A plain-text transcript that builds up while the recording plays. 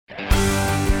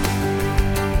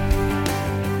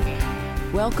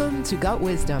Welcome to Gut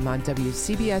Wisdom on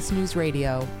WCBS News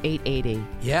Radio 880.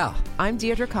 Yeah. I'm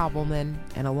Deirdre Koppelman,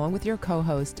 and along with your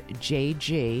co-host,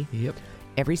 JG, Yep.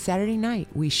 every Saturday night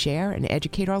we share and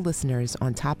educate our listeners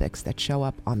on topics that show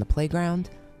up on the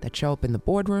playground, that show up in the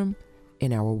boardroom,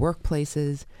 in our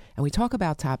workplaces, and we talk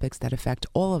about topics that affect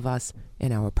all of us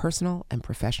in our personal and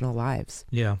professional lives.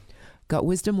 Yeah. Gut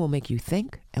Wisdom will make you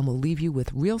think and will leave you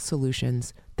with real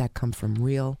solutions that come from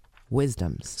real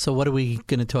wisdoms. So what are we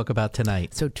going to talk about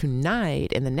tonight? So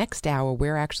tonight, in the next hour,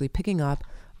 we're actually picking up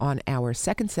on our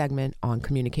second segment on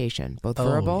communication, both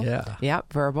verbal,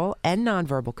 verbal and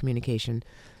nonverbal communication,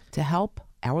 to help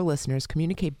our listeners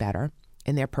communicate better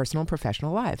in their personal and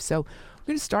professional lives. So we're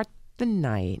going to start the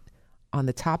night on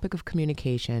the topic of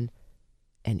communication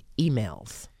and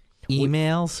emails.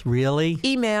 Emails? Really?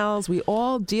 Emails, we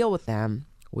all deal with them.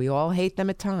 We all hate them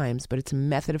at times, but it's a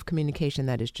method of communication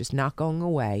that is just not going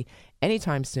away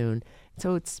anytime soon.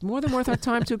 So it's more than worth our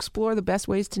time to explore the best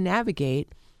ways to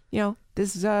navigate,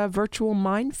 this virtual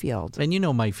minefield. And you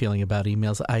know my feeling about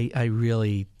emails. I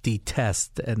really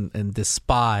detest and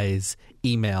despise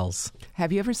emails.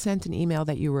 Have you ever sent an email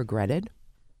that you regretted?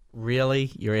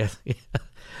 Really?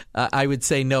 I would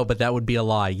say no, but that would be a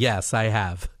lie. Yes, I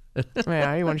have.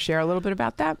 Yeah, you want to share a little bit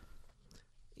about that?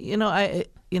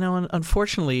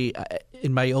 Unfortunately,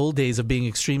 in my old days of being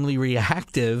extremely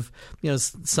reactive,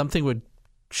 something would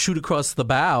shoot across the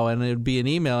bow and it would be an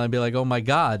email. I'd be like, oh, my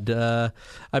God,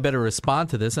 I better respond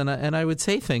to this. And I would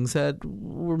say things that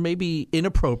were maybe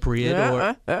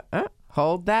inappropriate.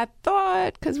 Hold that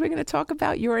thought, because we're going to talk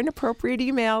about your inappropriate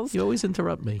emails. You always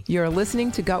interrupt me. You're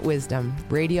listening to Gut Wisdom,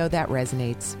 radio that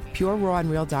resonates. Pure, raw, and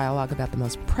real dialogue about the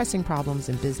most pressing problems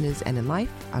in business and in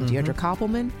life. I'm Deirdre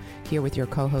Koppelman, here with your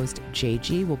co-host,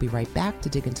 JG. We'll be right back to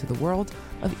dig into the world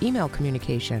of email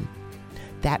communication.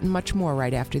 That and much more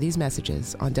right after these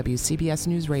messages on WCBS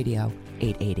News Radio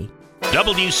 880.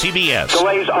 WCBS.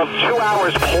 Delays of 2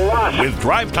 hours plus. With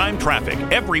drive time traffic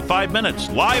every 5 minutes.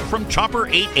 Live from Chopper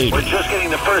 880. We're just getting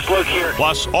the first look here.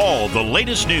 Plus all the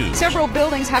latest news. Several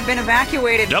buildings have been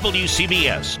evacuated.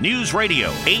 WCBS News Radio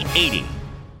 880.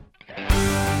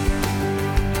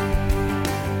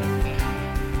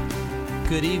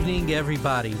 Good evening,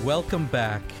 everybody. Welcome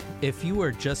back. If you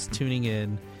are just tuning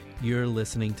in, you're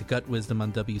listening to Gut Wisdom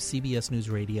on WCBS News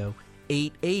Radio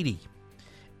 880.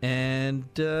 And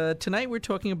tonight we're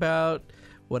talking about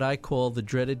what I call the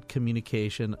dreaded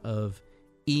communication of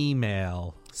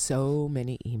email. So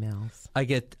many emails.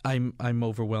 I'm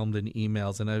overwhelmed in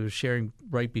emails, and I was sharing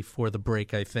right before the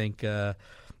break. I think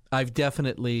I've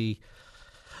definitely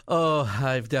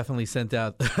sent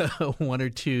out one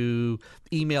or two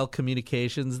email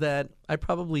communications that I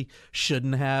probably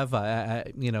shouldn't have.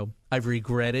 I've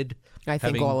regretted. I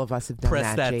think all of us have done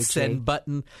press that JG. send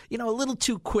button, a little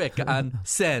too quick on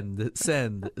send.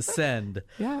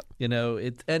 Yeah.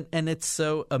 It's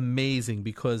so amazing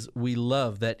because we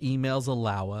love that emails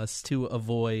allow us to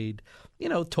avoid,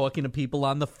 talking to people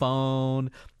on the phone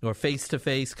or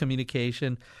face-to-face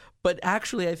communication. But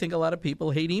actually, I think a lot of people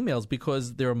hate emails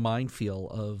because they're a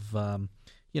minefield of,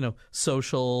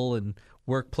 social and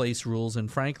workplace rules.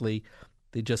 And frankly,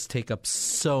 they just take up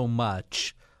so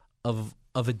much of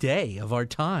a day, of our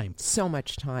time. So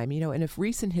much time. And if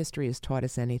recent history has taught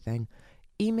us anything,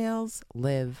 emails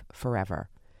live forever.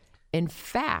 In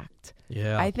fact,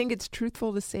 I think it's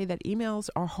truthful to say that emails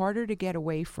are harder to get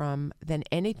away from than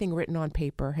anything written on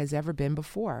paper has ever been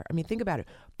before. I mean, think about it.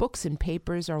 Books and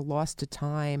papers are lost to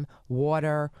time,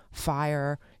 water,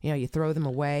 fire. You throw them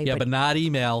away. Yeah, but not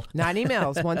email. Not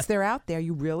emails. Once they're out there,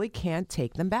 you really can't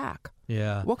take them back.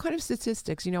 Yeah. What kind of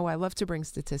statistics? I love to bring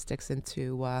statistics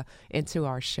into our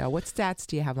show. What stats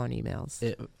do you have on emails?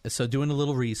 So doing a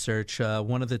little research,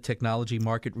 one of the technology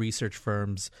market research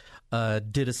firms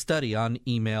did a study on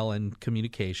email and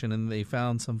communication, and they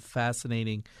found some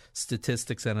fascinating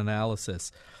statistics and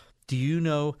analysis. Do you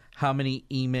know how many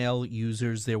email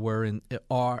users there were in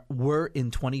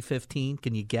 2015?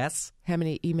 Can you guess? How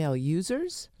many email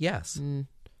users? Yes.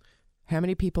 How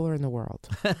many people are in the world?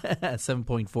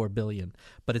 7.4 billion.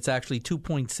 But it's actually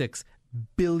 2.6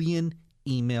 billion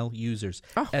email users.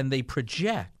 Oh. And they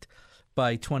project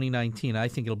by 2019, I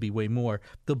think it'll be way more,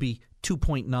 there'll be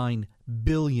 2.9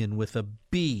 billion with a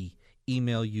B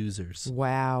email users.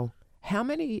 Wow.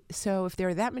 So if there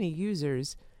are that many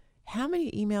users, how many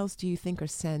emails do you think are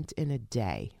sent in a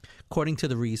day? According to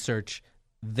the research,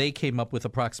 they came up with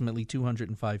approximately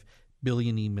 205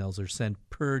 billion emails are sent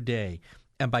per day.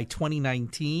 And by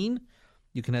 2019,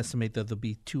 you can estimate that there'll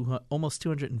be almost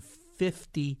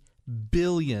 250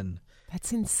 billion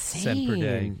That's insane. sent per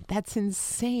day. That's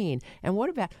insane. And what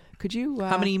about, could you...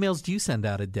 How many emails do you send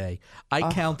out a day?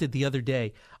 I counted the other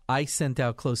day. I sent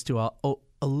out close to a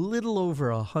little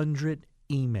over 100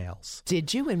 emails.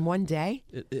 Did you in one day?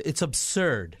 It's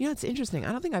absurd. You know, it's interesting.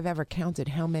 I don't think I've ever counted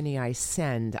how many I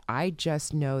send. I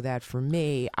just know that for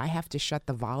me, I have to shut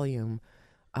the volume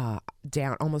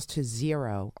down almost to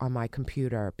zero on my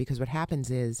computer, because what happens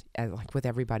is, like with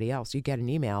everybody else, you get an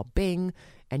email, bing,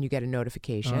 and you get a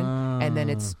notification, and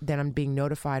then I'm being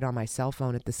notified on my cell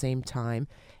phone at the same time,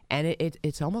 and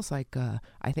it's almost like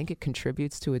I think it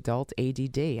contributes to adult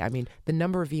ADD. I mean, the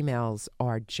number of emails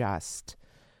are just,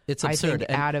 it's absurd, I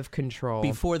think, out of control.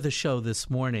 Before the show this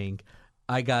morning,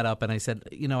 I got up and I said,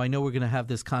 I know we're going to have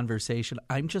this conversation.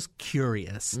 I'm just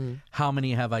curious, how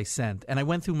many have I sent? And I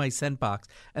went through my sent box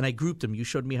and I grouped them. You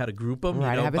showed me how to group them,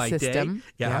 right, I have by a system. day.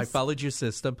 Yeah, yes. I followed your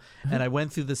system, and I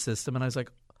went through the system, and I was like,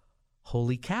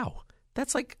 holy cow,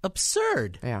 that's like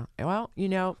absurd. Yeah. Well,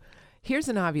 here's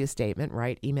an obvious statement,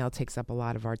 right? Email takes up a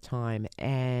lot of our time.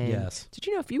 And yes. Did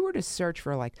you know if you were to search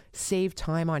for like save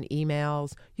time on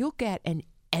emails, you'll get an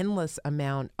endless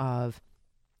amount of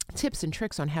tips and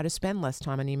tricks on how to spend less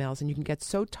time on emails, and you can get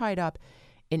so tied up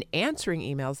in answering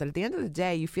emails that at the end of the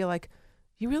day you feel like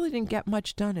you really didn't get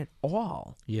much done at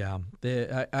all. Yeah.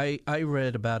 I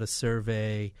read about a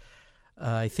survey,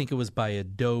 I think it was by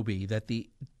Adobe, that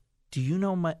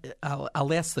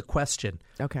I'll ask the question.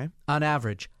 Okay. On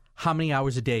average, how many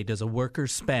hours a day does a worker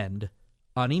spend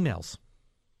on emails?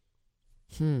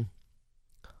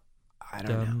 I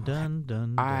don't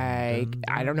know. I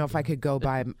don't know if I could go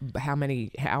by how many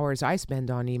hours I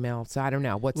spend on email. So I don't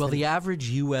know. The average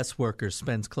U.S. worker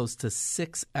spends close to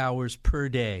 6 hours per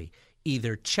day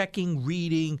either checking,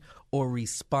 reading, or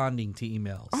responding to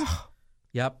emails. Oh.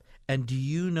 Yep. And do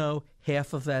you know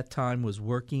half of that time was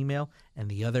work email and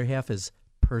the other half is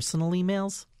personal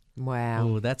emails? Wow.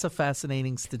 Oh, that's a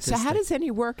fascinating statistic. So how does any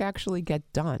work actually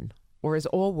get done? Or is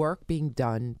all work being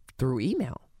done through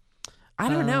email? I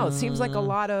don't know. It seems like a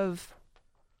lot of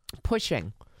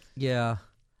pushing. Yeah.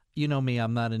 You know me,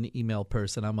 I'm not an email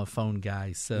person. I'm a phone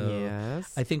guy. So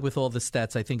yes. I think with all the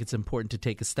stats, I think it's important to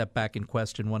take a step back and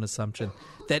question one assumption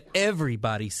that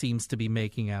everybody seems to be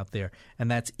making out there,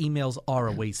 and that's emails are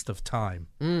a waste of time.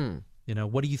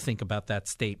 What do you think about that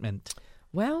statement?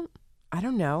 Well, I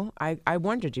don't know. I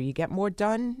wonder, do you get more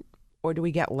done or do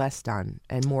we get less done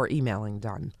and more emailing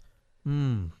done?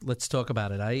 Let's talk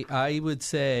about it. I would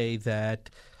say that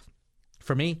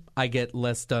for me, I get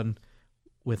less done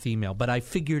with email, but I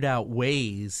figured out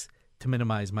ways to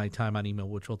minimize my time on email,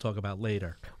 which we'll talk about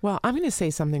later. Well, I'm going to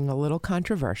say something a little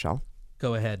controversial.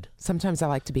 Go ahead. Sometimes I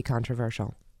like to be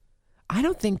controversial. I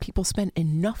don't think people spend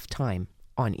enough time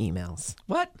on emails.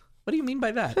 What? What do you mean by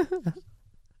that?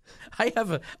 I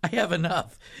have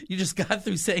enough. You just got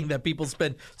through saying that people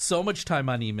spend so much time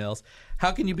on emails.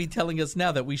 How can you be telling us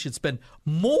now that we should spend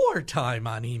more time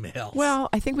on emails? Well,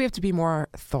 I think we have to be more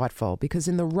thoughtful, because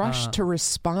in the rush to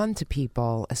respond to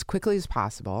people as quickly as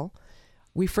possible,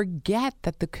 we forget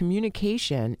that the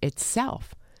communication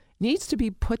itself needs to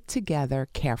be put together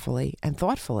carefully and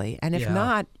thoughtfully. And if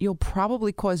not, you'll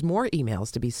probably cause more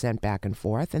emails to be sent back and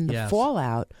forth. And the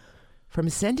fallout from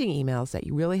sending emails that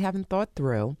you really haven't thought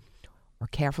through or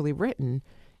carefully written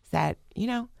is that,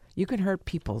 you can hurt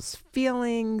people's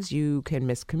feelings, you can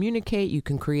miscommunicate, you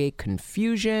can create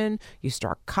confusion, you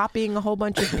start copying a whole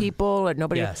bunch of people, and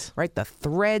nobody, right? The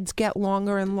threads get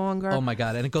longer and longer. Oh my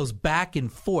God, and it goes back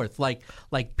and forth like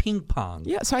ping pong.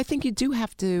 Yeah, so I think you do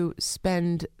have to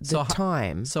spend the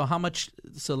time. So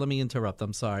let me interrupt,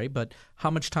 I'm sorry, but how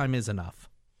much time is enough?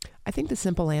 I think the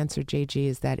simple answer, JG,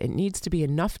 is that it needs to be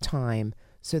enough time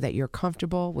so that you're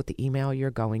comfortable with the email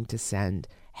you're going to send.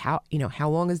 How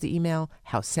long is the email?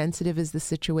 How sensitive is the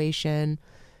situation?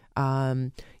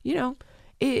 I'll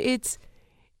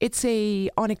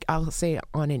say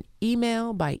on an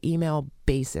email by email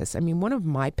basis. I mean, one of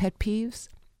my pet peeves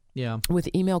with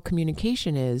email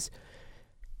communication is,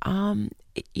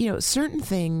 certain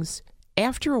things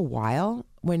after a while,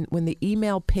 when the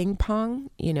email ping pong,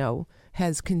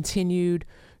 has continued,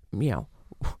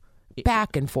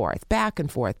 back and forth.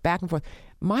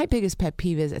 My biggest pet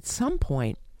peeve is at some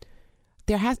point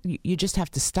you just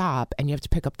have to stop and you have to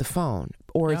pick up the phone,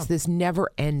 or it's this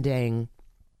never-ending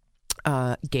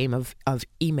game of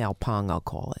email pong, I'll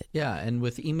call it. Yeah, and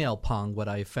with email pong, what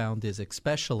I found is,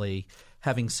 especially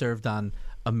having served on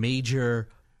a major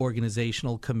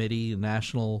organizational committee, a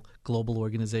national global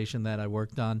organization that I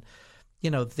worked on,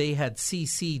 they had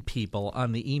CC'd people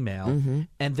on the email,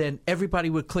 and then everybody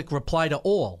would click reply to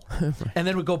all, and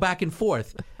then would go back and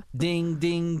forth. ding,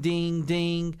 ding, ding,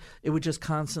 ding. It would just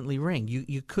constantly ring.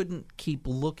 You couldn't keep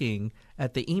looking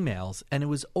at the emails, and it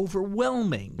was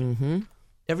overwhelming. Mm-hmm.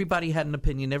 Everybody had an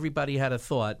opinion. Everybody had a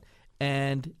thought,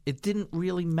 and it didn't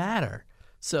really matter.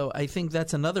 So I think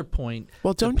that's another point.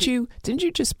 Well, didn't you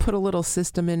just put a little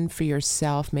system in for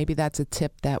yourself? Maybe that's a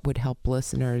tip that would help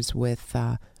listeners with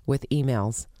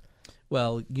emails.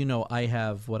 Well, I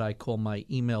have what I call my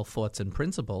email thoughts and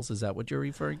principles. Is that what you're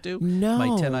referring to? No.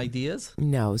 My 10 ideas?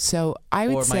 No. So I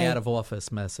would say... Or my out-of-office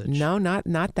message? No, not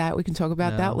that. We can talk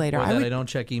about that later. Or that I don't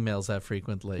check emails that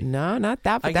frequently. No, not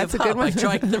that, but that's a good one. I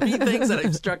tried 3 things and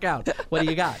I've struck out. What do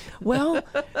you got? Well,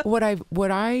 what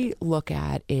I look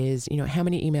at is, how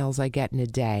many emails I get in a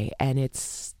day, and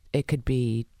it could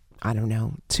be, I don't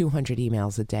know, 200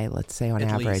 emails a day, let's say on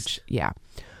average. Least. Yeah.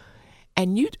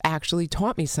 And you actually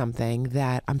taught me something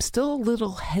that I'm still a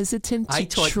little hesitant to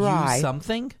try. I taught you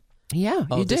something? Yeah,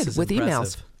 you did with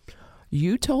impressive. emails.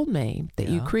 You told me that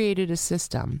you created a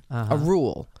system, a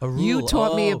rule. A rule. You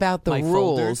taught me about the my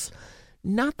rules. Folders?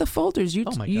 Not the folders.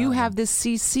 You have this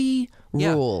CC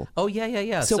rule. Oh,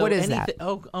 yeah. So what is that?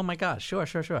 Oh, my gosh. Sure.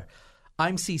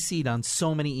 I'm CC'd on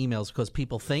so many emails because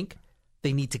people think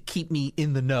they need to keep me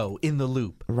in the know, in the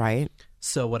loop. Right.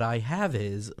 So what I have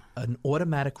is an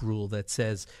automatic rule that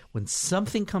says when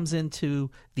something comes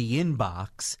into the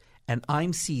inbox and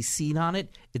I'm CC'd on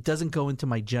it, it doesn't go into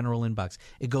my general inbox.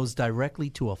 It goes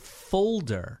directly to a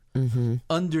folder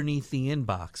underneath the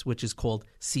inbox, which is called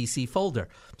CC folder.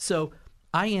 So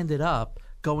I ended up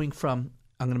going from,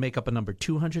 I'm going to make up a number,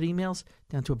 200 emails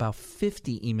down to about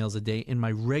 50 emails a day in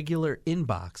my regular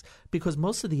inbox because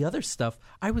most of the other stuff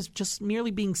I was just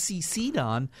merely being CC'd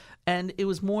on, and it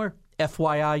was more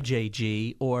FYI,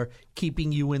 JG, or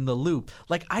keeping you in the loop.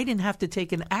 Like I didn't have to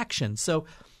take an action. So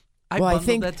I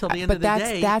bundled that till the end of the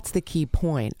day. But that's the key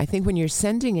point. I think when you're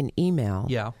sending an email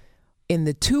in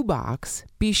the to box,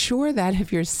 be sure that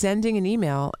if you're sending an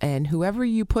email and whoever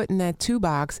you put in that to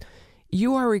box,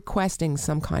 you are requesting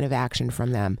some kind of action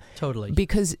from them. Totally.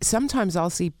 Because sometimes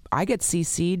I get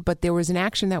CC'd, but there was an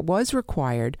action that was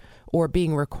required or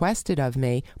being requested of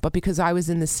me, but because I was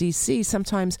in the CC,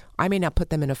 sometimes I may not put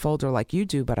them in a folder like you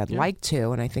do, but I'd like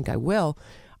to, and I think I will.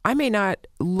 I may not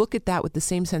look at that with the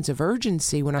same sense of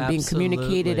urgency when I'm being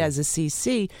communicated as a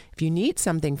CC. If you need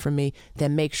something from me,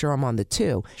 then make sure I'm on the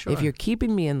to. Sure. If you're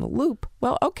keeping me in the loop,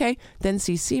 well, okay, then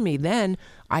CC me. Then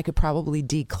I could probably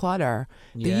declutter.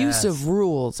 The use of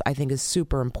rules, I think, is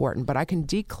super important, but I can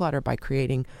declutter by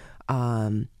creating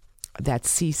that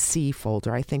CC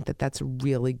folder. I think that's a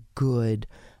really good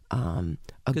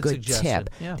good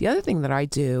tip. Yeah. The other thing that I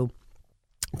do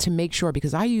to make sure,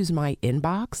 because I use my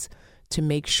inbox to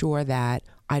make sure that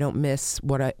I don't miss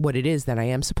what it is that I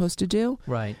am supposed to do.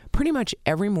 Right. Pretty much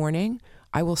every morning,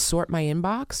 I will sort my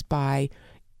inbox by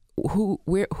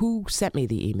who sent me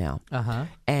the email.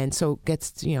 And so it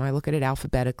gets, I look at it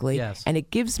alphabetically. Yes. And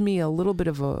it gives me a little bit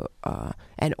of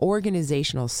an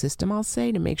organizational system, I'll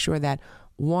say, to make sure that,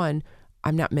 1,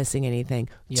 I'm not missing anything.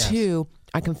 Yes. 2,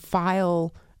 I can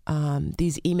file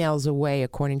these emails away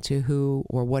according to who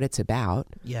or what it's about.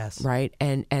 Yes. Right?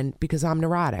 And because I'm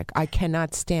neurotic, I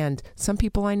cannot stand, some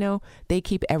people I know, they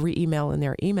keep every email in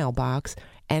their email box,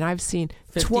 and I've seen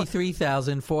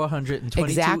 53,422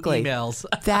 exactly. emails.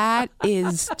 That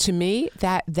is, to me,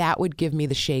 that would give me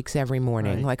the shakes every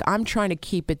morning. Right. Like I'm trying to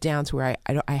keep it down to where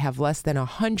I have less than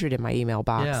 100 in my email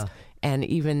box. Yeah. And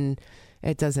even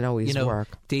it doesn't always work.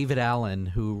 David Allen,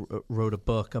 who wrote a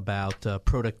book about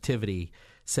productivity,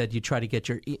 said you try to get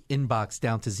your inbox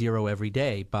down to 0 every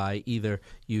day by either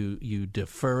you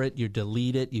defer it, you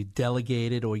delete it, you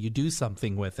delegate it, or you do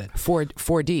something with it. 4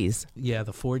 Ds. Yeah,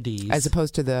 the 4 Ds. As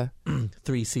opposed to the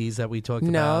 3 C's that we talked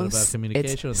about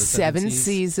communication. It's or the 7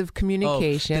 C's of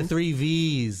communication. Oh, the 3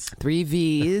 V's. 3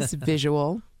 V's,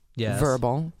 visual, yes.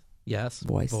 verbal,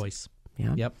 voice.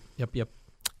 Yeah. Yep.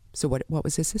 So what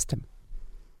was his system?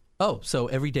 Oh, so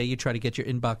every day you try to get your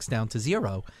inbox down to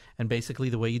 0. And basically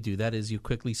the way you do that is you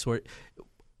quickly sort.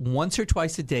 Once or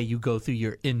twice a day you go through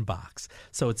your inbox.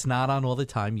 So it's not on all the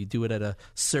time. You do it at a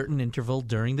certain interval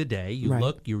during the day. You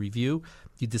look, you review,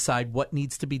 you decide what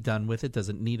needs to be done with it. Does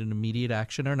it need an immediate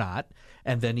action or not?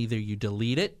 And then either you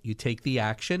delete it, you take the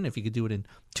action, if you could do it in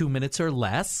 2 minutes or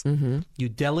less, you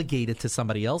delegate it to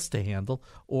somebody else to handle,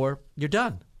 or you're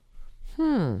done.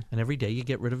 And every day you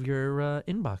get rid of your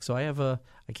inbox. So I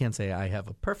can't say I have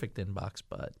a perfect inbox,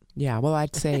 but. Yeah, well,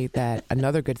 I'd say that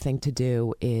another good thing to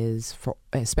do is,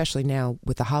 especially now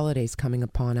with the holidays coming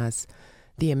upon us,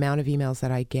 the amount of emails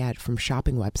that I get from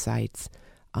shopping websites.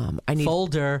 I need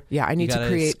folder. Yeah, I need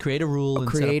to create a rule and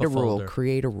create set up a folder.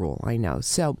 Create a rule. I know.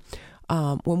 So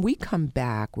when we come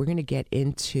back, we're going to get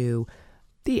into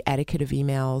the etiquette of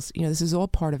emails. This is all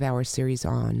part of our series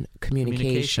on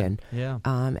communication. Yeah.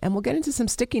 And we'll get into some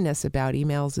stickiness about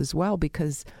emails as well,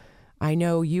 because I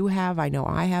know you have, I know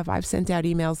I have. I've sent out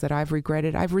emails that I've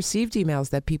regretted. I've received emails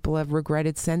that people have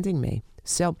regretted sending me.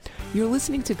 So you're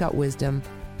listening to Gut Wisdom,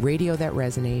 radio that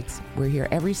resonates. We're here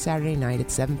every Saturday night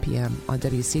at 7 p.m. on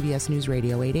WCBS News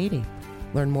Radio 880.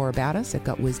 Learn more about us at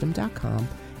gutwisdom.com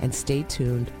and stay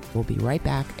tuned. We'll be right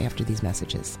back after these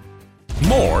messages.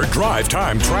 More drive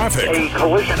time traffic. A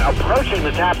collision approaching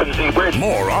the Tappan Zee Bridge.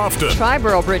 More often.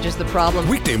 Triborough Bridge is the problem.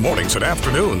 Weekday mornings and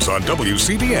afternoons on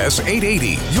WCBS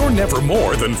 880. You're never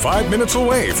more than 5 minutes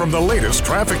away from the latest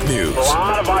traffic news. A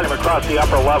lot of volume across the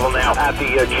upper level now at the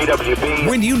GWB.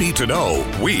 When you need to know,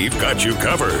 we've got you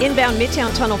covered. Inbound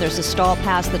Midtown Tunnel, there's a stall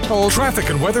past the tolls.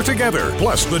 Traffic and weather together,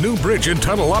 plus the new bridge and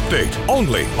tunnel update.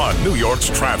 Only on New York's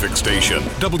traffic station.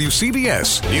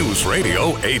 WCBS News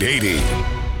Radio 880.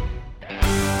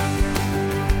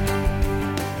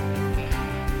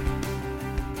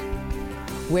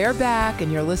 We're back,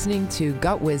 and you're listening to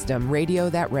Gut Wisdom, radio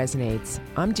that resonates.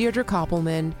 I'm Deirdre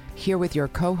Koppelman, here with your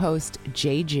co-host,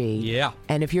 JG. Yeah.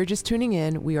 And if you're just tuning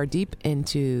in, we are deep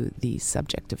into the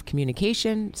subject of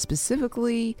communication,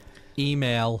 specifically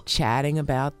email. Chatting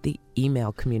about the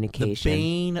email communication. The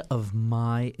bane of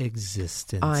my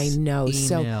existence. I know.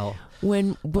 Email.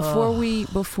 So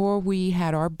before we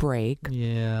had our break,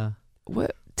 yeah.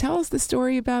 Tell us the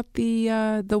story about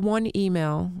the one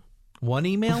email. One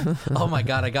email? Oh my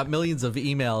God, I got millions of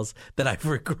emails that I've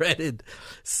regretted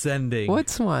sending.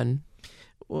 What's one?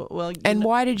 Well, and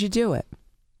why did you do it?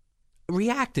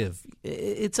 Reactive.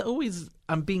 It's always,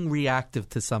 I'm being reactive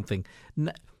to something.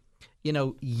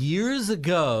 Years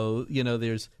ago,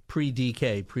 there's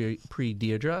pre-DK,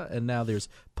 pre-Deirdre, and now there's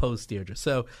post-Deirdre.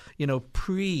 So,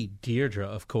 pre-Deirdre,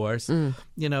 of course,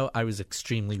 I was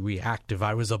extremely reactive.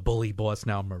 I was a bully boss.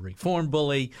 Now I'm a reformed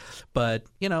bully. But,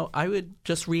 I would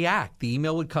just react. The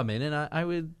email would come in, and I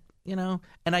would, and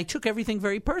I took everything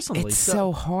very personally. It's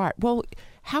so hard. Well,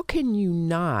 how can you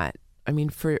not? I mean,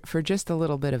 for just a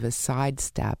little bit of a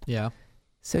sidestep. Yeah.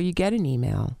 So you get an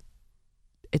email.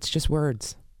 It's just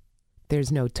words.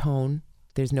 There's no tone.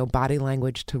 There's no body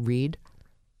language to read.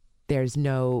 They're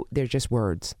just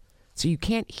words. So you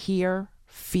can't hear,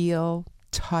 feel,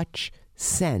 touch,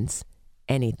 sense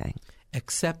anything.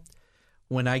 Except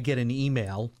when I get an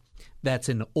email that's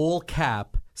in all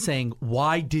cap saying,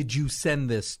 "Why did you send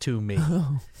this to me?"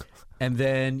 And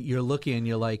then you're looking and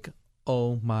you're like,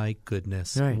 oh my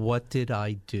goodness, right. What did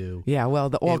I do? Yeah, well,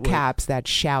 the all caps, that's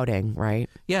shouting, right?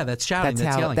 Yeah, that's shouting,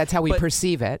 that's yelling. That's how we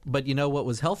perceive it. But you know what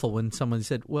was helpful when someone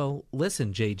said, well,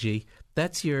 listen, JG,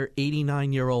 that's your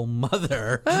 89-year-old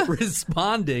mother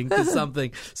responding to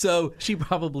something. So she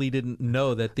probably didn't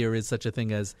know that there is such a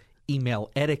thing as email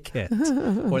etiquette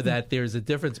or that there's a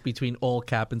difference between all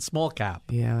cap and small cap.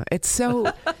 Yeah, it's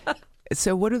so...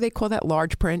 So what do they call that?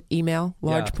 Large print email?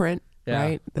 Large print? Yeah.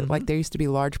 Right? Mm-hmm. Like there used to be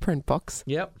large print books.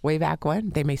 Yep. Way back when.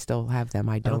 They may still have them.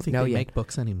 I don't think know they yet. make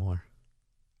books anymore.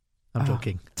 I'm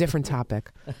joking. Different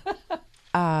topic.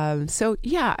 So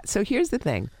here's the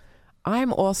thing.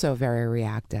 I'm also very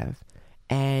reactive.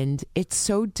 And it's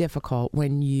so difficult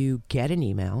when you get an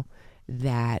email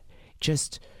that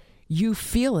just... you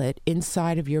feel it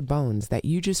inside of your bones that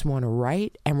you just want to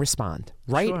write and respond.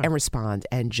 And respond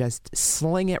and just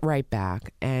sling it right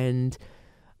back. And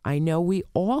I know we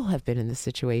all have been in the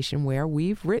situation where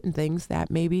we've written things that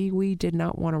maybe we did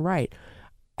not want to write.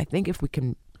 I think if we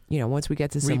can, once we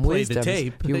get to some wisdom,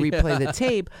 you replay the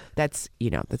tape, that's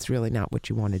really not what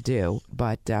you want to do.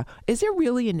 But is there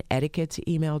really an etiquette to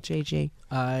email, JG?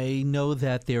 I know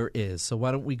that there is. So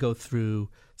why don't we go through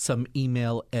some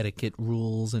email etiquette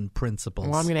rules and principles?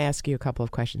 Well, I'm going to ask you a couple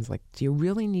of questions. Like, do you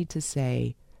really need to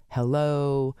say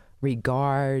hello,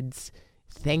 regards,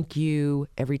 thank you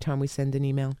every time we send an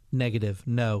email? Negative.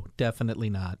 No, definitely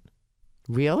not.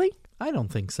 Really? I don't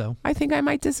think so. I think I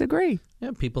might disagree.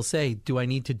 Yeah, people say, do I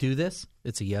need to do this?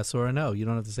 It's a yes or a no. You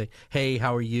don't have to say, hey,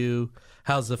 how are you?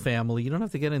 How's the family? You don't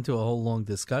have to get into a whole long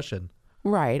discussion.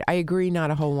 Right. I agree, not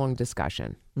a whole long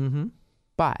discussion. Mm-hmm.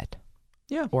 But,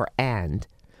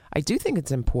 I do think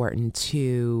it's important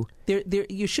to...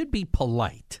 You should be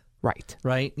polite. Right.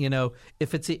 Right?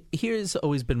 If it's... Here's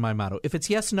always been my motto. If it's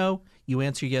yes, no, you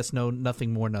answer yes, no,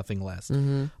 nothing more, nothing less.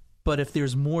 Mm-hmm. But if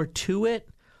there's more to it,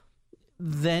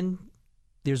 then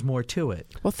there's more to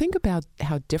it. Well, think about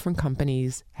how different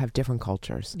companies have different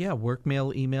cultures. Yeah, work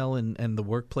mail, email, and the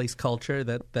workplace culture,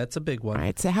 that's a big one.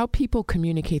 Right. So how people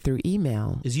communicate through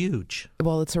email... is huge.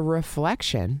 Well, it's a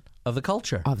reflection... of the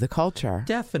culture.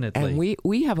 Definitely. And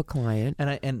we have a client.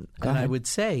 And I would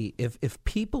say if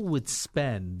people would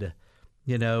spend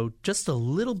just a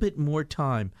little bit more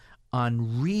time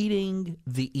on reading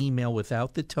the email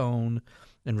without the tone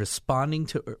and responding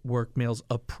to work mails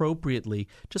appropriately,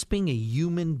 just being a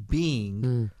human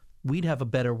being, we'd have a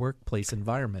better workplace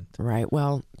environment. Right.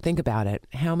 Well, think about it.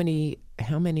 How many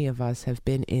of us have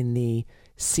been in the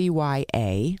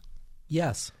CYA?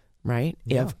 Yes. Right?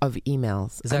 Yeah. Of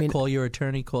emails. Is that call your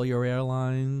attorney, call your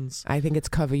airlines? I think it's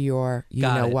cover your,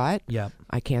 what? Yeah.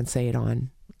 I can't say it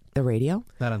on the radio.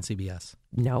 Not on CBS.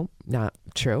 No, not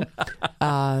true.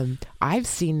 I've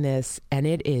seen this, and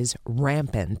it is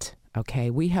rampant. Okay,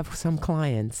 we have some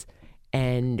clients,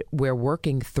 and we're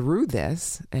working through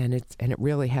this, and it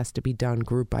really has to be done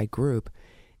group by group.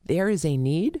 There is a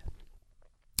need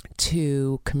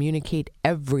to communicate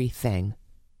everything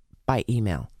by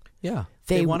email. Yeah,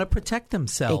 they want to protect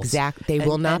themselves. Exactly. They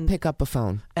will not pick up a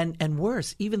phone. And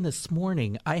worse, even this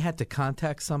morning, I had to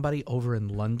contact somebody over in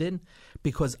London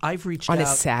because I've reached out. On a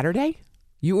Saturday?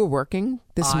 You were working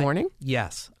this morning?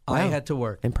 Yes. Wow. I had to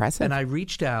work. Impressive. And I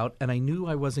reached out, and I knew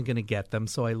I wasn't going to get them,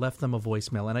 so I left them a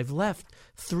voicemail. And I've left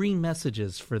 3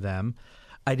 messages for them.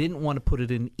 I didn't want to put it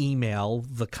in email,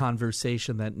 the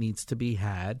conversation that needs to be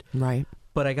had. Right.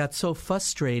 But I got so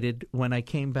frustrated when I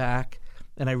came back,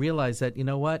 and I realized that, you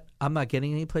know what? I'm not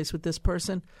getting any place with this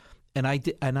person. And I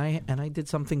did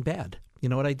something bad. You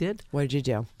know what I did? What did you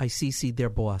do? I CC'd their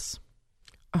boss.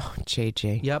 Oh,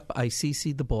 JJ. Yep, I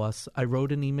CC'd the boss. I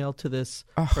wrote an email to this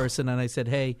person, and I said,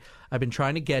 hey, I've been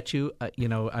trying to get you.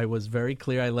 I was very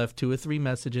clear. I left 2 or 3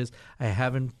 messages. I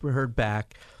haven't heard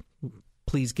back.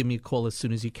 Please give me a call as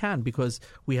soon as you can because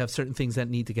we have certain things that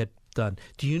need to get done.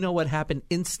 Do you know what happened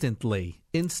instantly?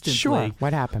 Sure.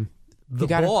 What happened? The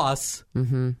boss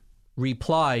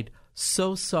replied,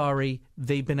 so sorry,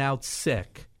 they've been out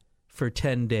sick for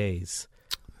 10 days.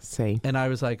 See. And I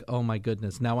was like, oh, my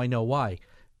goodness. Now I know why.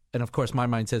 And, of course, my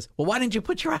mind says, well, why didn't you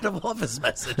put your out-of-office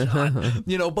message on?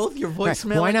 Both your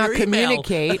voicemail Why and not your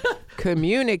communicate?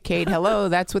 Communicate. Hello,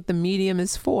 that's what the medium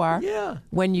is for. Yeah.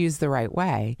 When used the right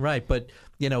way. Right. But,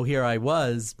 here I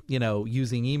was,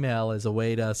 using email as a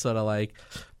way to sort of like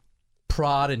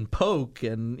prod and poke.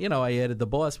 And, I added the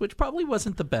boss, which probably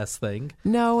wasn't the best thing.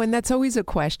 No, and that's always a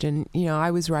question. I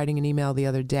was writing an email the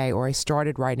other day, or I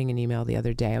started writing an email the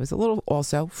other day. I was a little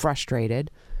also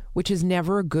frustrated, which is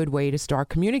never a good way to start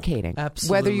communicating. Absolutely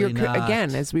Whether you're, not.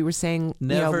 Again, as we were saying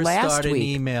never last start an week.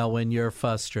 email when you're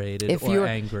frustrated or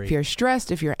angry. If you're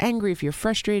stressed, if you're angry, if you're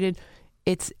frustrated,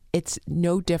 it's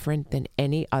no different than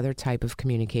any other type of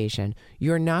communication.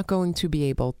 You're not going to be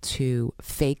able to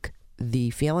fake the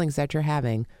feelings that you're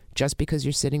having just because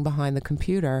you're sitting behind the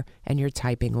computer and you're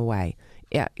typing away.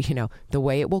 Yeah, the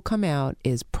way it will come out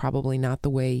is probably not the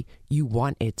way you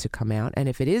want it to come out. And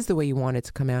if it is the way you want it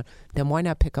to come out, then why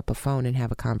not pick up a phone and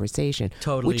have a conversation?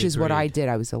 Totally Which is what I agreed. did.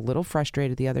 I was a little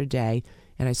frustrated the other day,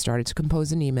 and I started to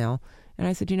compose an email. And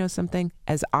I said, something?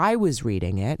 As I was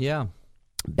reading it,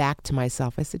 back to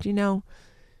myself, I said, no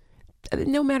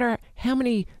matter how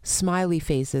many smiley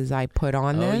faces I put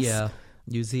on this. Oh, yeah.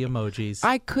 Use the emojis.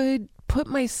 I could put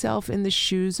myself in the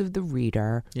shoes of the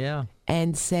reader. Yeah.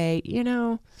 And say,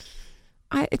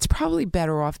 it's probably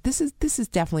better off. This is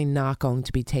definitely not going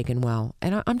to be taken well.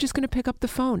 And I'm just going to pick up the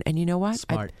phone. And you know what?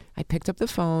 Smart. I picked up the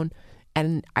phone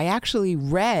and I actually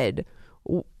read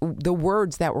the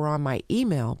words that were on my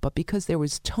email, but because there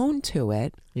was tone to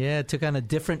it. Yeah, it took on a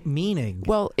different meaning.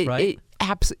 Well, I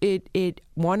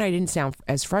didn't sound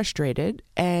as frustrated,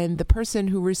 and the person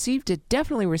who received it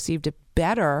definitely received it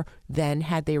better than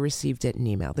had they received it in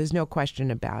email. There's no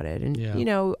question about it. And,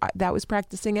 that was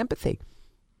practicing empathy.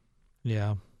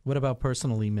 Yeah. What about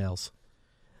personal emails?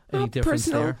 Any difference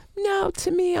there? No,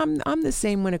 to me, I'm the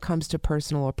same when it comes to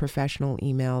personal or professional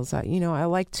emails. I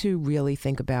like to really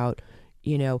think about,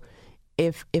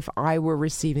 if I were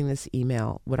receiving this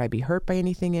email, would I be hurt by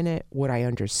anything in it? Would I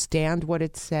understand what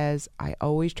it says? I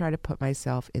always try to put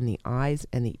myself in the eyes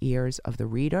and the ears of the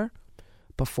reader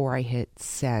before I hit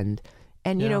send.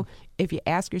 And, if you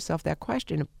ask yourself that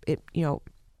question, it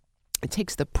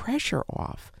takes the pressure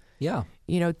off. Yeah.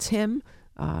 Tim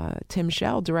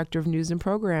Schell, director of news and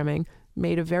programming,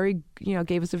 gave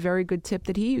us a very good tip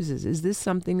that he uses. Is this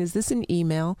an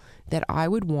email that I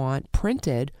would want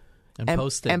printed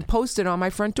and posted on my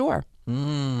front door?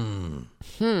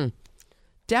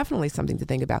 Definitely something to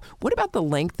think about. What about the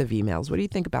length of emails? What do you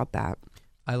think about that?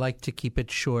 I like to keep it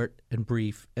short and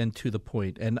brief and to the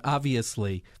point. And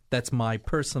obviously, that's my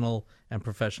personal and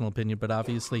professional opinion, but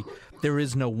obviously there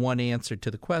is no one answer to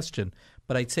the question.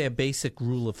 But I'd say a basic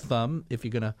rule of thumb, if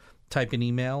you're going to type an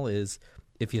email, is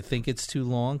if you think it's too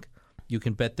long, you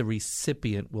can bet the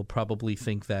recipient will probably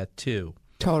think that too.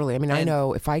 Totally. I mean, I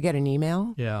know if I get an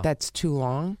email that's too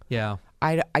long,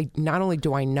 I not only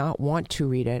do I not want to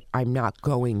read it, I'm not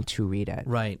going to read it.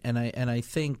 Right. And I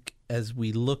think as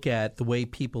we look at the way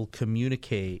people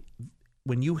communicate,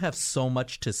 when you have so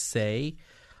much to say,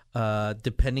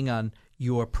 depending on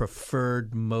your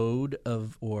preferred mode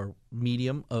of or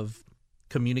medium of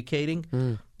communicating,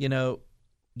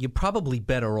 you're probably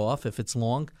better off, if it's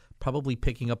long, probably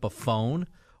picking up a phone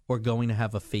or going to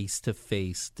have a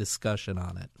face-to-face discussion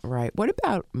on it. Right. What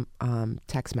about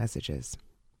text messages?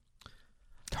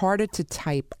 It's harder to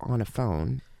type on a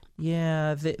phone.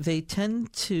 Yeah, they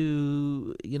tend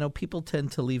to, people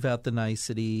tend to leave out the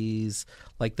niceties,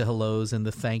 like the hellos and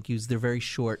the thank yous. They're very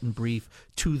short and brief,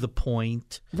 to the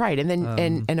point. Right, and then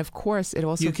and of course it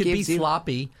also you could gives be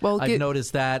sloppy. Well, I've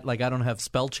noticed that. Like I don't have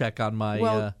spell check on my.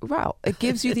 Well, it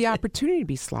gives you the opportunity to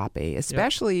be sloppy,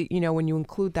 especially when you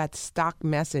include that stock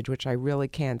message, which I really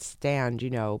can't stand.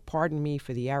 Pardon me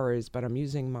for the errors, but I'm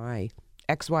using my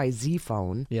XYZ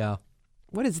phone. Yeah.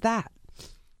 What is that?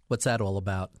 What's that all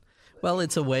about? Well,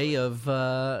 it's a way of,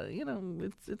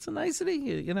 it's a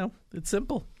nicety, it's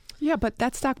simple. Yeah, but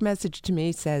that stock message to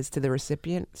me says to the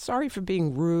recipient, sorry for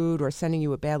being rude or sending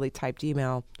you a badly typed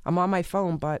email. I'm on my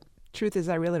phone, but truth is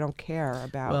I really don't care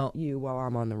about you while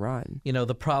I'm on the run.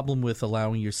 The problem with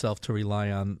allowing yourself to rely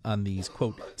on these,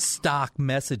 quote, stock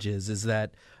messages is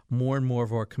that more and more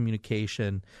of our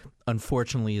communication,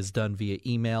 unfortunately, is done via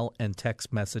email and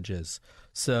text messages.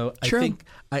 So True. I think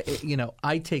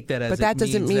I take that as but that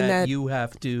doesn't mean that you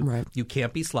have to. Right. You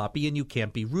can't be sloppy and you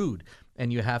can't be rude,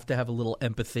 and you have to have a little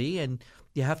empathy and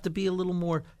you have to be a little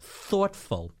more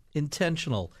thoughtful,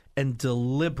 intentional, and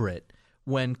deliberate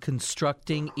when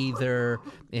constructing either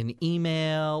an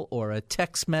email or a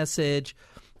text message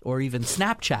or even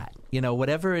Snapchat.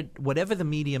 Whatever the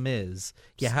medium is,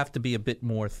 you have to be a bit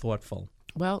more thoughtful.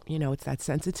 Well, it's that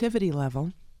sensitivity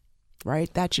level,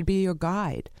 right? That should be your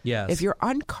guide. Yes. If you're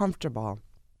uncomfortable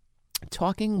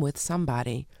talking with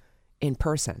somebody in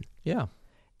person,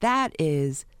 that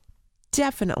is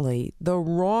definitely the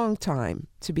wrong time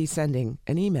to be sending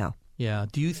an email. Yeah.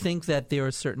 Do you think that there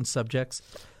are certain subjects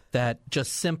that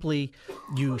just simply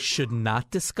you should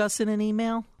not discuss in an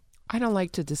email? I don't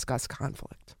like to discuss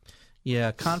conflict.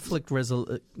 Yeah,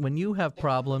 when you have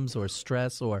problems or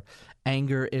stress or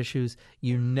anger issues,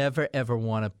 you never, ever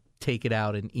want to take it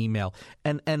out in email.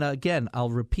 And again, I'll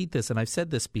repeat this, and I've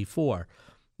said this before.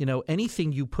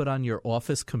 Anything you put on your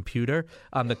office computer,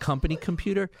 on the company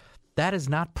computer, that is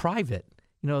not private.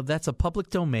 That's a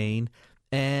public domain,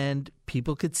 and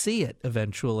people could see it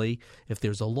eventually if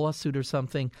there's a lawsuit or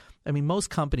something. I mean, most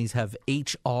companies have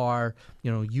HR,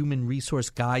 human resource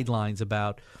guidelines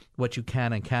about what you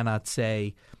can and cannot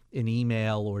say in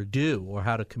email or do or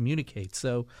how to communicate.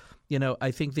 So,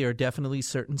 I think there are definitely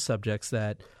certain subjects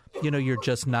that, you're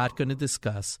just not going to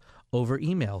discuss over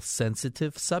email,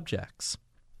 sensitive subjects.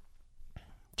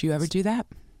 Do you ever do that?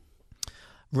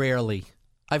 Rarely.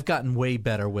 I've gotten way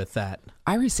better with that.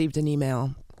 I received an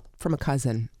email from a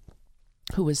cousin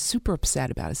who was super upset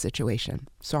about a situation.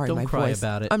 Sorry, Don't my cry voice.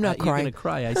 about it. I'm not crying. You're going to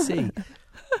cry, I see.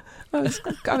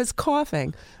 I was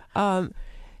coughing.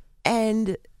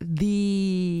 And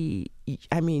the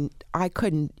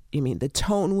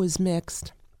tone was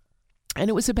mixed. And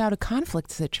it was about a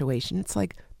conflict situation. It's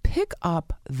like, pick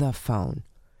up the phone.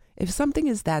 If something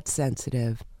is that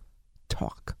sensitive,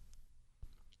 talk.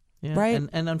 Yeah, right?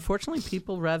 And unfortunately,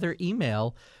 people rather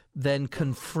email than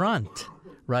confront,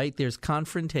 right? There's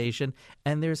confrontation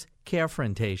and there's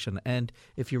carefrontation. And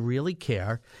if you really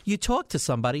care, you talk to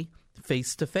somebody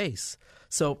face to face.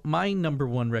 So my number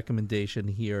one recommendation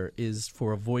here is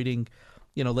for avoiding,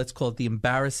 let's call it the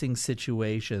embarrassing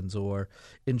situations or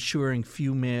ensuring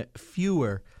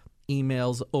fewer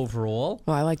emails overall.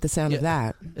 Well, I like the sound of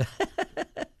that.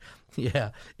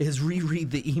 Yeah, is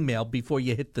reread the email before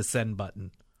you hit the send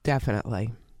button.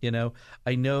 Definitely.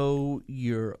 I know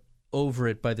you're over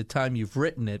it by the time you've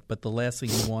written it, but the last thing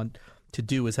you want to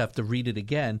do is have to read it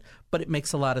again. But it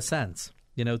makes a lot of sense.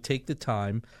 Take the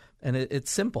time, and it's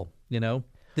simple.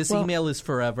 This email is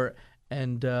forever,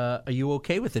 and are you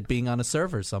okay with it being on a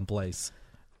server someplace?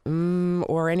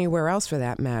 Or anywhere else for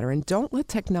that matter. And don't let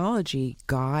technology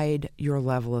guide your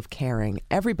level of caring.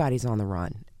 Everybody's on the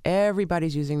run.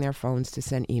 Everybody's using their phones to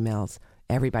send emails.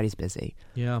 Everybody's busy.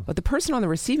 Yeah. But the person on the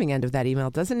receiving end of that email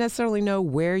doesn't necessarily know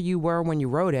where you were when you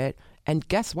wrote it. And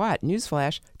guess what?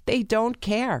 Newsflash, they don't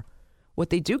care. What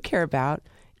they do care about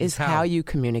is how you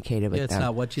communicated with them. It's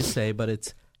not what you say, but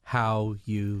it's how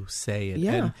you say it.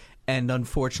 Yeah. And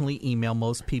unfortunately, email,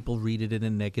 most people read it in a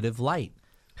negative light.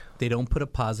 They don't put a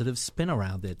positive spin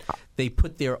around it. They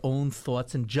put their own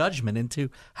thoughts and judgment into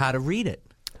how to read it.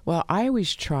 Well, I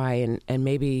always try and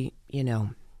maybe,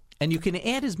 And you can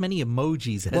add as many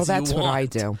emojis as you want. Well, that's what I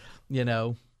do. You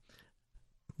know?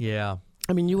 Yeah.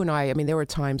 I mean, you and I mean, there were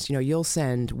times, you'll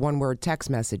send one-word text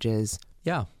messages.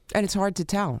 Yeah. And it's hard to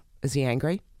tell. Is he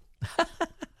angry?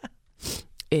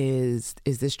 Is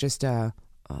this just a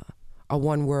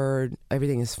one word,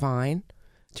 everything is fine?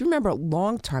 Do you remember a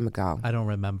long time ago? I don't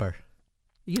remember.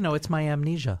 It's my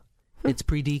amnesia. It's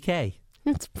pre-DK.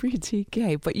 It's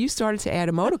pre-DK. But you started to add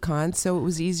emoticons, so it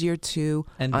was easier to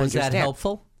And was understand. that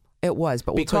helpful? It was,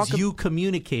 but because you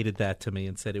communicated that to me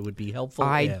and said it would be helpful.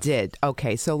 I did.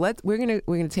 Okay, so we're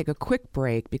gonna take a quick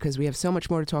break because we have so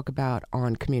much more to talk about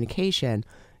on communication.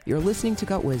 You're listening to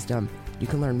Gut Wisdom. You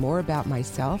can learn more about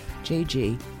myself,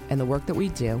 JG, and the work that we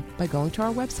do by going to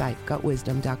our website,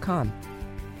 gutwisdom.com.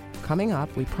 Coming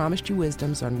up, we promised you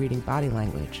wisdoms on reading body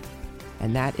language,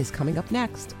 and that is coming up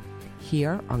next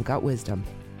here on Gut Wisdom,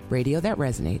 radio that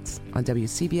resonates on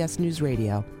WCBS News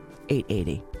Radio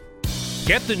 880.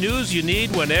 Get the news you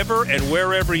need whenever and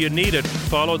wherever you need it.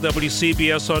 Follow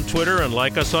WCBS on Twitter and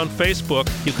like us on Facebook.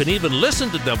 You can even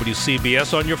listen to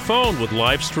WCBS on your phone with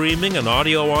live streaming and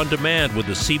audio on demand with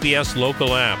the CBS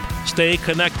local app. Stay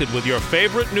connected with your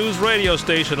favorite news radio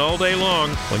station all day long.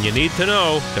 When you need to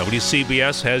know,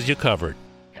 WCBS has you covered.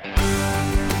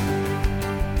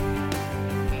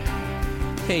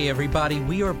 Hey everybody,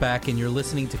 we are back and you're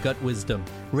listening to Gut Wisdom,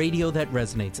 radio that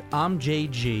resonates. I'm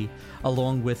JG,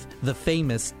 along with the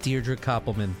famous Deirdre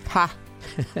Koppelman. Ha!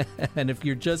 And if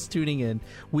you're just tuning in,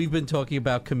 we've been talking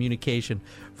about communication.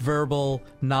 Verbal,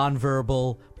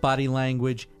 nonverbal, body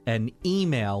language, and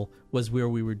email was where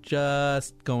we were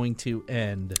just going to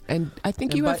end. And I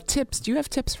think you have tips. Do you have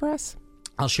tips for us?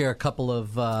 I'll share a couple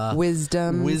of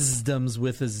wisdoms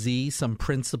with a Z, some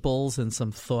principles and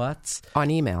some thoughts.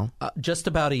 On email? Just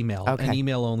about email. Okay. And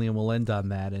email only, and we'll end on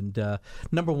that. And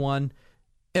number one,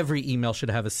 every email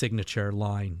should have a signature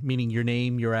line, meaning your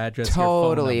name, your address, your phone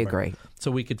number. Totally agree.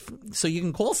 So you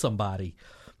can call somebody.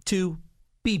 2,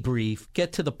 be brief,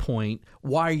 get to the point.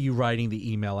 Why are you writing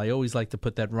the email? I always like to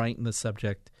put that right in the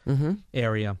subject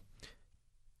area.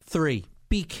 3,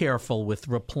 be careful with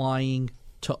replying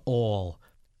to all.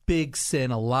 Big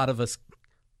sin a lot of us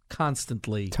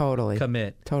constantly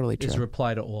commit. Totally true. Is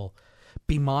reply to all.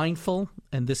 Be mindful,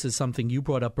 and this is something you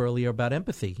brought up earlier about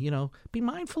empathy. Be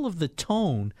mindful of the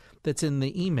tone that's in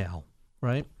the email,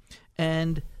 right?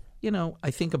 And,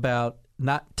 I think about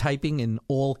not typing in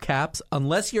all caps.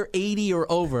 Unless you're 80 or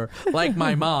over, like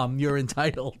my mom, you're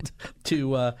entitled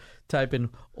to type in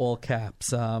all caps.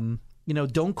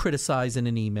 Don't criticize in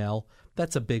an email.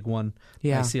 That's a big one.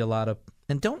 Yeah. I see a lot of...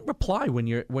 And don't reply when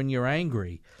you're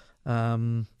angry.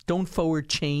 Don't forward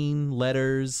chain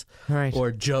letters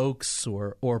or jokes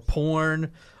or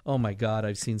porn. Oh, my God,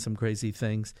 I've seen some crazy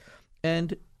things.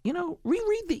 And,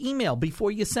 reread the email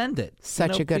before you send it.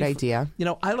 Such a good idea.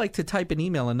 I like to type an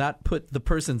email and not put the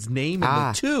person's name in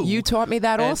the to. You taught me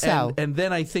that also. And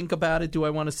then I think about it. Do I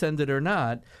want to send it or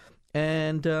not?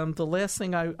 And the last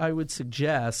thing I would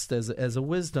suggest as a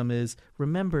wisdom is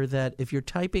remember that if you're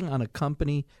typing on a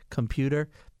company computer,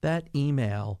 that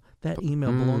email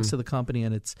belongs to the company,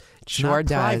 and it's not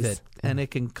private, and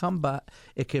it can come back.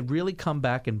 It can really come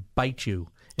back and bite you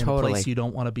in a place you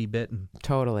don't want to be bitten.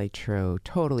 Totally true.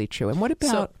 Totally true. And what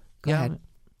about? Go ahead.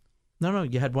 No.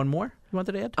 You had one more you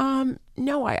wanted to add?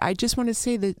 No. I just want to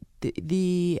say that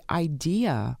the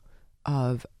idea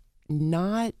of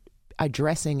not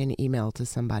addressing an email to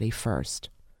somebody first,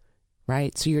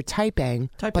 right? So you're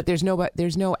typing, but there's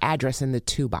no address in the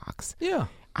to box. Yeah.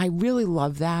 I really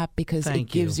love that because it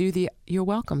gives you you're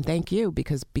welcome. Thank you.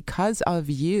 Because of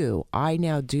you, I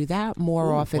now do that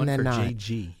more often than not.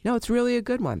 JG. No, it's really a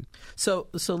good one. So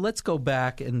let's go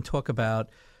back and talk about,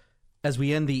 as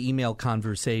we end the email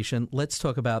conversation, let's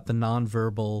talk about the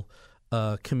nonverbal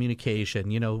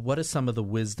communication. What are some of the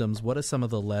wisdoms? What are some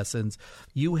of the lessons?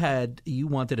 You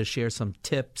wanted to share some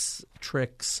tips,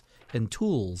 tricks, and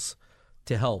tools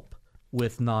to help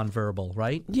with nonverbal,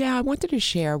 right? Yeah, I wanted to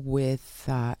share with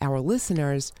our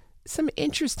listeners some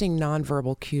interesting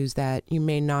nonverbal cues that you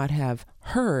may not have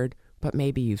heard, but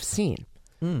maybe you've seen,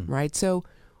 right? So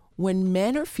when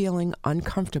men are feeling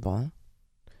uncomfortable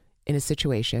in a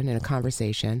situation, in a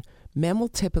conversation, men will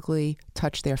typically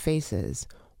touch their faces,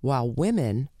 while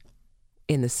women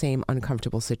in the same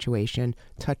uncomfortable situation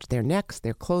touch their necks,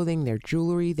 their clothing, their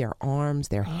jewelry, their arms,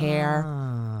 their hair.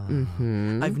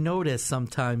 I've noticed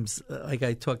sometimes, like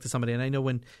I talk to somebody, and I know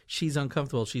when she's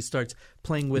uncomfortable, she starts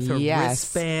playing with her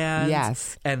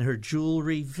wristbands and her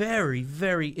jewelry. Very,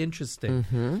 very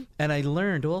interesting. And I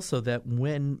learned also that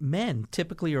when men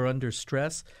typically are under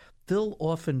stress, they'll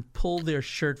often pull their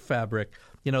shirt fabric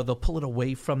they'll pull it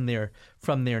away from their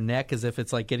neck as if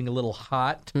it's like getting a little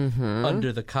hot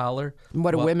under the collar.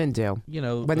 What do women do?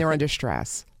 When they're under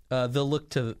stress, they'll look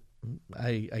to,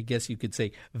 I guess you could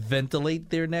say, ventilate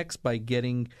their necks by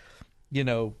getting,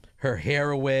 her hair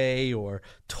away, or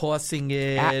tossing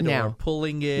it, or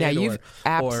pulling it,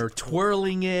 or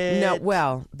twirling it. No,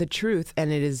 well, the truth,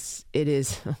 and it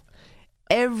is.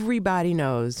 Everybody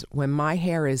knows when my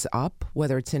hair is up,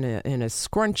 whether it's in a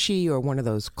scrunchie or one of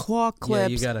those claw clips.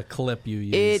 Yeah, you got a clip you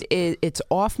use. It's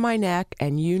off my neck,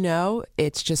 and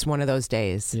it's just one of those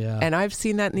days. Yeah. And I've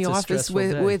seen that in the office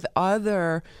with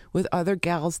other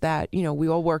gals that we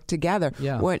all work together.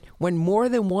 Yeah. When more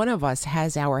than one of us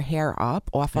has our hair up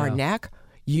off our neck,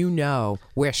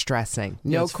 we're stressing.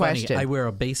 No question. Funny. I wear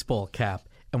a baseball cap,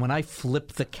 and when I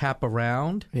flip the cap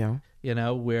around,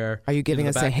 where are you giving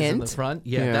us a hint? In the front,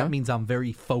 that means I'm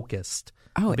very focused.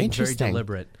 Oh, I'm being interesting. Very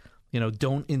deliberate.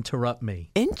 Don't interrupt me.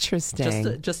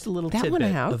 Interesting. Just a little tidbit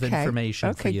of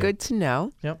information for you. Okay, good to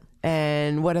know. Yep.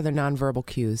 And what other nonverbal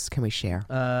cues can we share?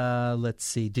 Let's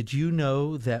see. Did you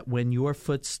know that when your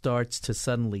foot starts to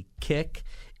suddenly kick,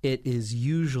 it is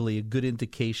usually a good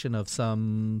indication of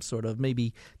some sort of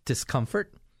maybe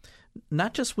discomfort?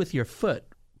 Not just with your foot,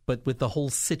 but with the whole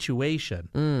situation.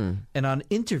 And on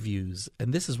interviews,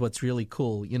 and this is what's really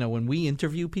cool, when we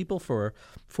interview people for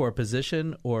a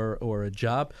position or a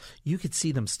job, you could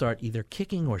see them start either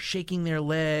kicking or shaking their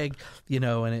leg,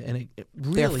 and it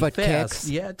really their foot fast. Kicks.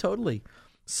 Yeah, totally.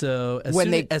 So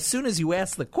as soon as you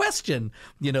ask the question,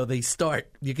 they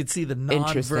start. You could see the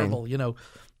nonverbal,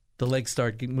 the legs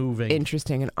start moving.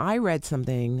 Interesting. And I read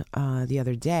something the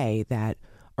other day that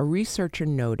a researcher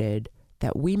noted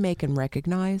that we make and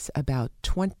recognize about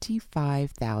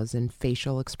 25,000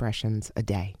 facial expressions a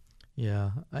day. Yeah.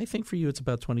 I think for you it's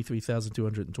about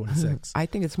 23,226. I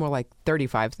think it's more like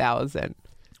 35,000.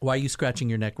 Why are you scratching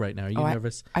your neck right now? Are you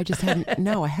nervous? I just hadn't.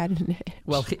 No, I hadn't.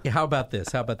 Well, how about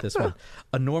this? How about this one?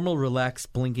 A normal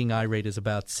relaxed blinking eye rate is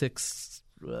about 6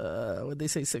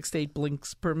 to 8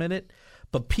 blinks per minute.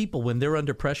 But people, when they're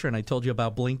under pressure, and I told you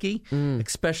about Blinky,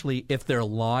 especially if they're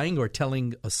lying or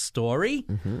telling a story,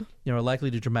 are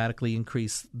likely to dramatically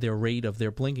increase their rate of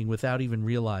their blinking without even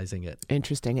realizing it.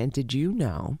 Interesting. And did you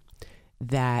know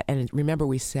that, and remember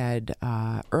we said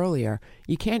earlier,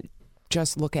 you can't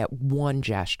just look at one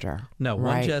gesture. No,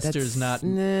 right? One gesture is not.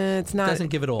 It's not. It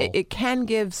doesn't give it all. It can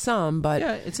give some, but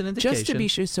it's an indication. Just to be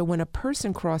sure. So when a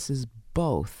person crosses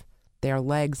both their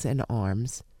legs and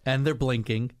arms, and they're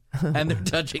blinking, and they're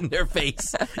touching their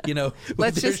face,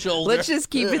 with their shoulder. Let's just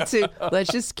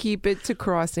keep it to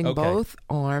crossing both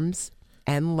arms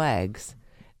and legs.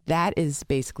 That is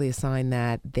basically a sign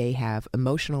that they have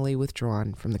emotionally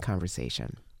withdrawn from the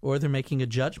conversation, or they're making a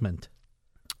judgment.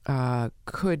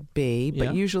 Could be,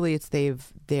 but usually it's they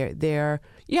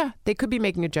could be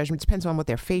making a judgment. Depends on what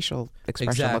their facial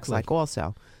expression looks like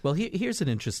also. Well, here's an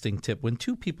interesting tip. When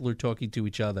two people are talking to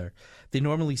each other, they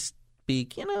normally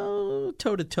speak,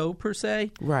 toe-to-toe per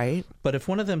se. Right. But if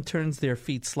one of them turns their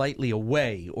feet slightly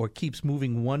away or keeps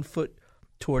moving one foot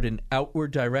toward an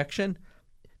outward direction,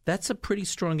 that's a pretty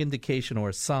strong indication or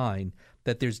a sign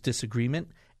that there's disagreement,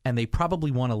 and they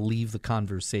probably want to leave the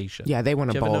conversation. Yeah, they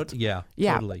want to bolt. Yeah,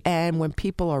 totally. And when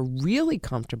people are really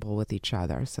comfortable with each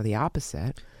other, so the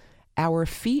opposite, our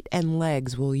feet and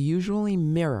legs will usually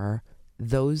mirror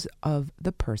those of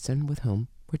the person with whom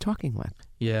we're talking with.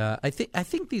 Yeah, I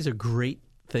think these are great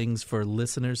things for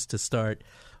listeners to start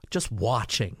just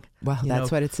watching. Well,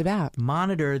 that's what it's about.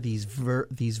 Monitor these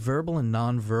verbal and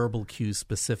nonverbal cues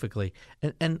specifically.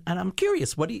 And I'm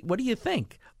curious, what do you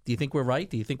think? Do you think we're right?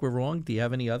 Do you think we're wrong? Do you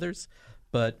have any others?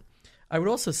 But I would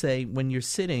also say when you're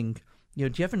sitting, do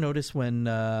you ever notice when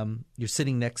you're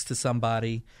sitting next to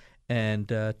somebody and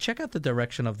check out the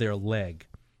direction of their leg?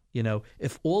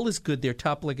 If all is good, their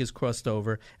top leg is crossed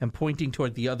over and pointing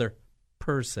toward the other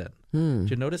person. Did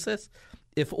you notice this?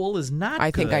 If all is not good,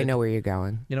 I think I know where you're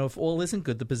going. If all isn't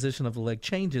good, the position of the leg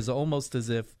changes almost as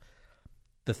if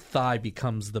the thigh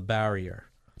becomes the barrier.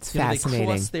 It's fascinating.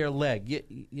 They cross their leg.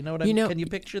 You know what I mean? Can you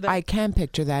picture that? I can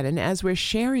picture that. And as we're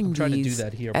sharing I'm trying to do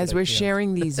that here,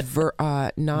 sharing these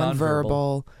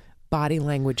nonverbal body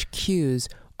language cues,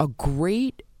 a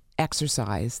great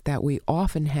exercise that we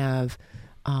often have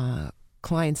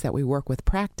clients that we work with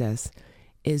practice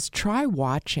is try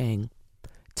watching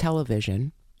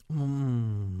television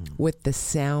with the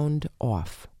sound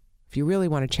off. If you really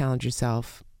want to challenge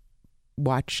yourself,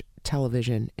 watch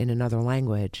television in another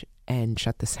language and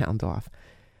shut the sound off.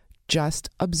 Just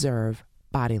observe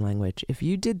body language. If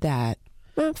you did that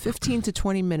 15 to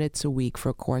 20 minutes a week for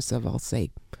a course of,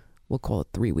 we'll call it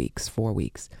 3 weeks, 4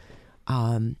 weeks,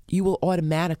 you will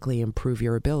automatically improve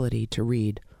your ability to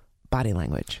read body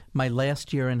language. My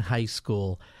last year in high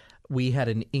school, we had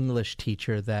an English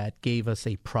teacher that gave us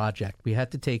a project. We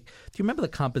had to take, do you remember the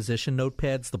composition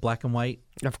notepads, the black and white?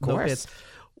 Of course. Notepads?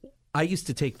 I used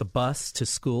to take the bus to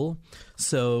school.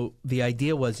 So the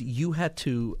idea was you had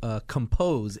to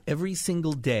compose every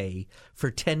single day for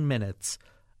 10 minutes,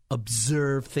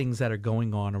 observe things that are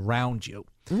going on around you.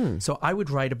 So I would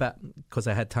write about, because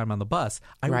I had time on the bus,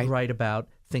 I would write about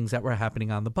things that were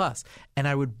happening on the bus. And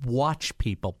I would watch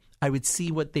people. I would see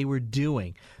what they were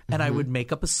doing. And I would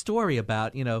make up a story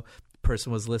about,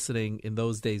 person was listening. In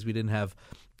those days, we didn't have,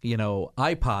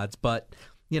 iPods, but,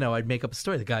 I'd make up a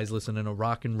story. The guy's listening to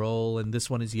rock and roll, and this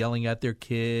one is yelling at their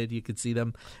kid. You could see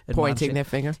them pointing their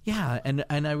finger. Yeah, and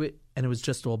it was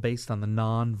just all based on the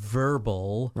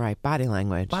nonverbal body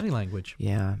language. Body language.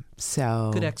 Yeah.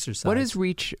 So good exercise. What does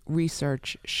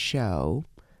research show?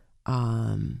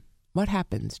 What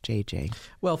happens, JJ?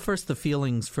 Well, first the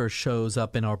feelings first shows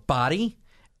up in our body,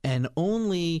 and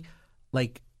only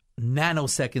like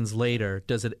nanoseconds later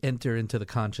does it enter into the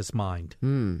conscious mind.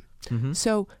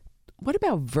 So what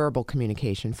about verbal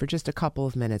communication for just a couple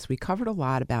of minutes? We covered a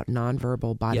lot about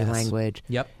nonverbal body language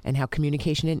and how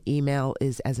communication in email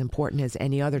is as important as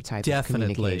any other type of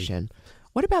communication.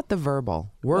 What about the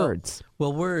verbal? Words.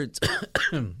 Well, words,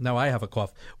 now I have a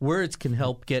cough. Words can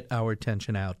help get our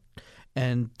attention out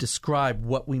and describe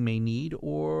what we may need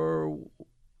or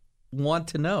want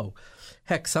to know.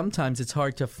 Heck, sometimes it's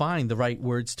hard to find the right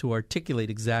words to articulate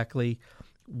exactly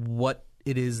what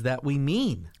it is that we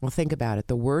mean. Well, think about it.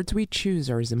 The words we choose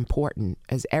are as important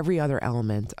as every other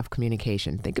element of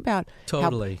communication. Think about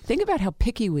how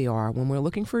picky we are when we're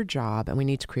looking for a job and we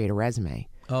need to create a resume.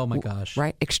 Oh my gosh.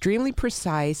 Right? Extremely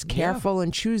precise, careful,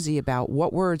 and choosy about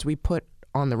what words we put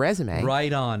on the resume.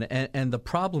 Right on. And the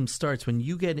problem starts when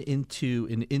you get into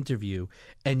an interview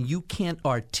and you can't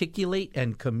articulate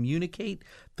and communicate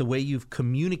the way you've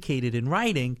communicated in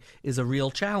writing is a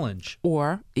real challenge.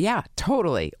 Or, yeah,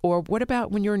 totally. Or what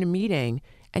about when you're in a meeting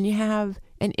and you have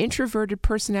an introverted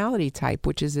personality type,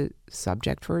 which is a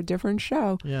subject for a different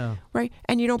show. Yeah. Right?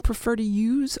 And you don't prefer to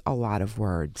use a lot of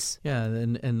words. Yeah,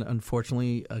 and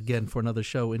unfortunately, again, for another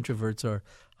show, introverts are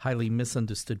highly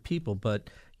misunderstood people. But,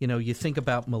 you think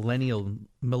about millennials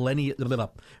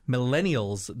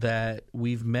that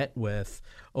we've met with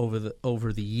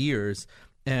over the years,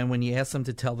 and when you ask them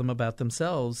to tell them about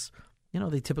themselves,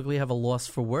 they typically have a loss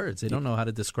for words. They don't know how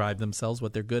to describe themselves,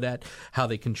 what they're good at, how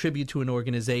they contribute to an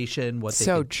organization.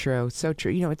 True.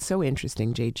 It's so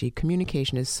interesting, JG.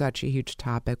 Communication is such a huge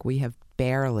topic. We have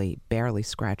barely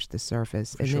scratched the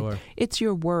surface. For sure. It's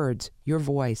your words, your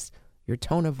voice, your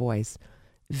tone of voice.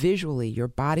 Visually, your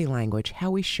body language, how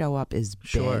we show up is big.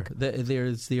 Sure.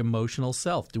 There's the emotional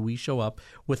self. Do we show up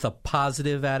with a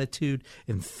positive attitude,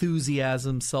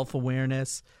 enthusiasm,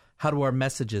 self-awareness? How do our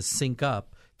messages sync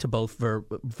up to both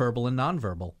verbal and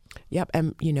nonverbal? Yep.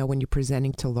 And, when you're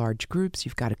presenting to large groups,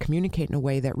 you've got to communicate in a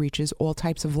way that reaches all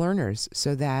types of learners,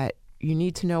 so that you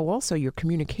need to know also your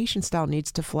communication style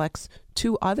needs to flex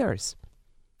to others.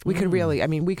 We could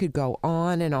we could go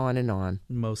on and on and on.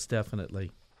 Most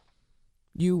definitely.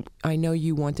 I know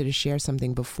you wanted to share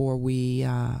something before we...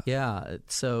 Yeah,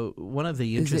 so one of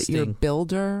the interesting... Is it your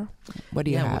builder? What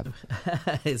do you have?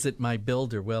 Is it my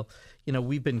builder? Well,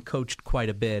 we've been coached quite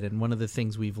a bit, and one of the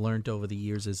things we've learned over the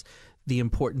years is the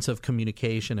importance of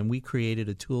communication, and we created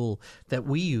a tool that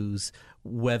we use,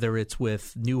 whether it's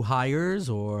with new hires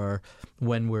or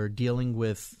when we're dealing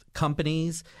with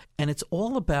companies, and it's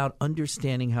all about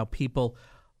understanding how people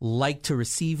like to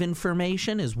receive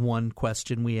information is one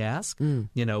question we ask.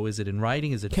 Is it in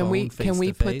writing? Is it phone, face-to-face? Can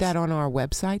we put that on our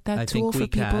website, that tool for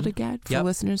people to get, for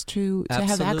listeners to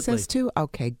have access to?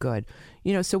 Okay, good.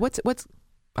 So what's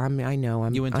I know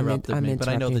I'm... You interrupted me, but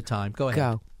I know the time. Go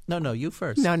ahead. Go. No, you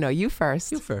first. No, you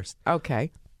first. You first.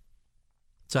 Okay.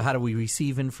 So how do we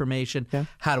receive information? Yeah.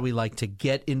 How do we like to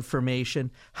get information?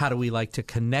 How do we like to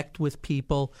connect with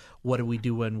people? What do we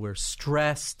do when we're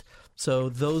stressed? So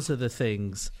those are the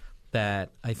things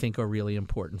that I think are really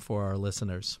important for our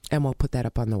listeners. And we'll put that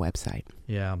up on the website.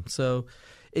 Yeah. So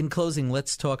in closing,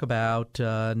 let's talk about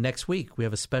next week. We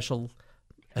have a special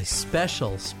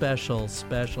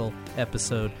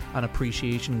episode on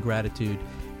appreciation and gratitude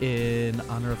in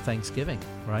honor of Thanksgiving,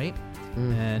 right?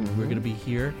 Mm-hmm. And we're going to be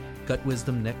here, Gut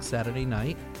Wisdom, next Saturday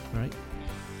night, right?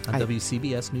 On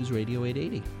WCBS News Radio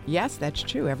 880. Yes, that's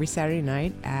true. Every Saturday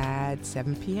night at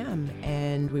 7 p.m.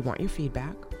 And we want your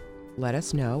feedback. Let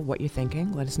us know what you're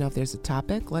thinking. Let us know if there's a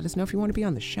topic. Let us know if you want to be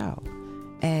on the show.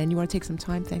 And you want to take some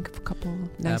time, thank a couple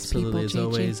nice Absolutely. people. As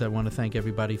always, I want to thank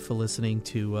everybody for listening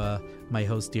to my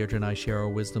host, Deirdre, and I share our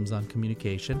wisdoms on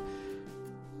communication.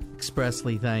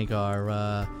 Expressly thank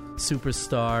our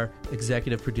superstar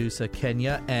executive producer,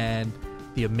 Kenya, and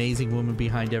the amazing woman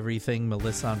behind everything,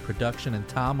 Melissa on production, and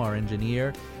Tom, our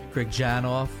engineer, Greg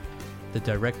Janoff, the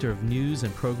director of news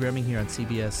and programming here on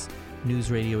CBS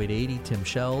News Radio 880, Tim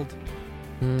Sheld.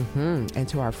 And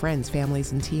to our friends,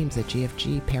 families, and teams at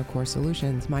GFG, PairCore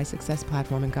Solutions, My Success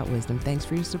Platform, and Gut Wisdom, thanks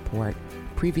for your support.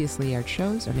 Previously aired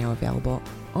shows are now available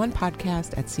on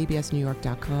podcast at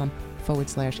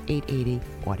cbsnewyork.com/880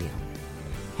 audio.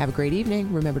 Have a great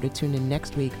evening. Remember to tune in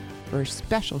next week for a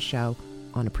special show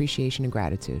on appreciation and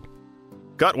gratitude.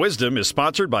 Gut Wisdom is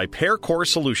sponsored by PairCore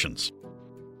Solutions.